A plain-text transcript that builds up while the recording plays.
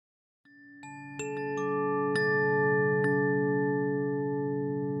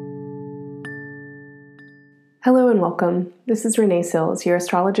Hello and welcome. This is Renee Sills, your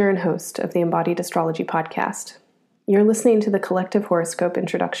astrologer and host of the Embodied Astrology podcast. You're listening to the collective horoscope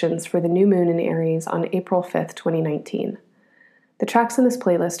introductions for the new moon in Aries on April 5th, 2019. The tracks in this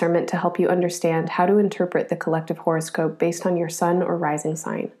playlist are meant to help you understand how to interpret the collective horoscope based on your sun or rising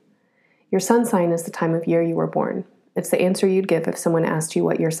sign. Your sun sign is the time of year you were born. It's the answer you'd give if someone asked you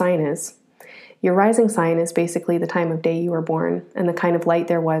what your sign is. Your rising sign is basically the time of day you were born and the kind of light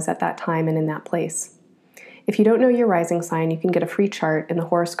there was at that time and in that place. If you don't know your rising sign, you can get a free chart in the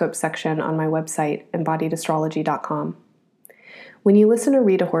horoscope section on my website, embodiedastrology.com. When you listen or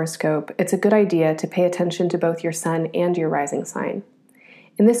read a horoscope, it's a good idea to pay attention to both your sun and your rising sign.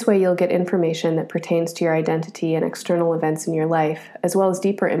 In this way, you'll get information that pertains to your identity and external events in your life, as well as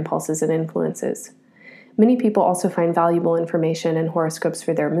deeper impulses and influences. Many people also find valuable information in horoscopes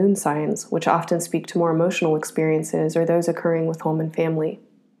for their moon signs, which often speak to more emotional experiences or those occurring with home and family.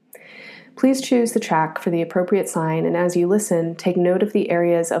 Please choose the track for the appropriate sign, and as you listen, take note of the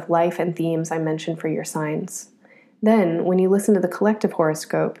areas of life and themes I mentioned for your signs. Then, when you listen to the collective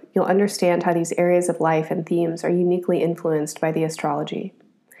horoscope, you'll understand how these areas of life and themes are uniquely influenced by the astrology.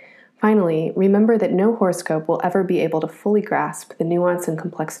 Finally, remember that no horoscope will ever be able to fully grasp the nuance and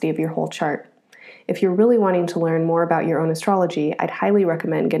complexity of your whole chart. If you're really wanting to learn more about your own astrology, I'd highly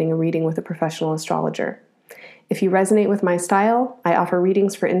recommend getting a reading with a professional astrologer. If you resonate with my style, I offer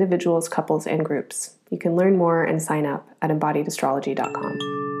readings for individuals, couples, and groups. You can learn more and sign up at embodiedastrology.com.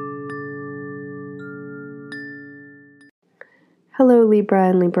 Hello, Libra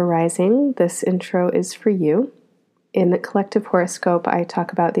and Libra rising. This intro is for you. In the collective horoscope, I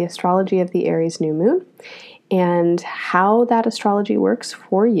talk about the astrology of the Aries new moon and how that astrology works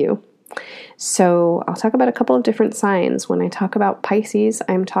for you. So I'll talk about a couple of different signs. When I talk about Pisces,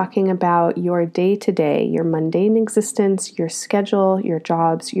 I'm talking about your day-to-day, your mundane existence, your schedule, your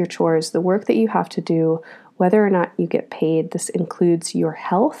jobs, your chores, the work that you have to do, whether or not you get paid. This includes your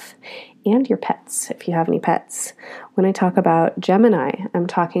health and your pets, if you have any pets. When I talk about Gemini, I'm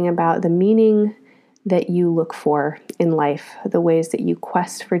talking about the meaning that you look for in life, the ways that you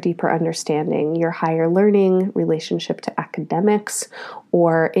quest for deeper understanding, your higher learning, relationship to academics,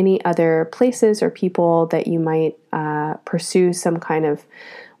 or any other places or people that you might pursue some kind of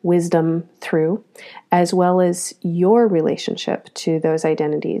wisdom through, as well as your relationship to those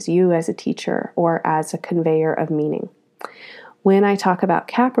identities, you as a teacher or as a conveyor of meaning. When I talk about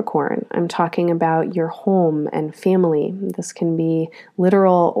Capricorn, I'm talking about your home and family. This can be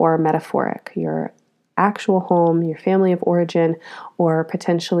literal or metaphoric, your actual home, your family of origin, or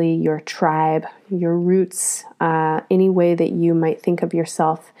potentially your tribe, your roots, any way that you might think of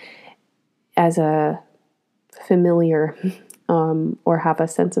yourself as a familiar or have a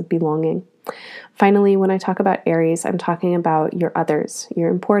sense of belonging. Finally, when I talk about Aries, I'm talking about your others, your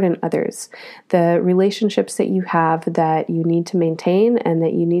important others, the relationships that you have that you need to maintain and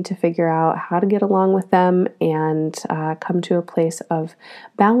that you need to figure out how to get along with them and come to a place of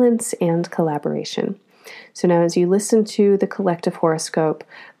balance and collaboration. So now as you listen to the collective horoscope,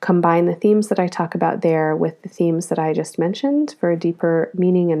 combine the themes that I talk about there with the themes that I just mentioned for a deeper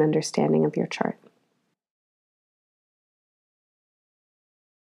meaning and understanding of your chart.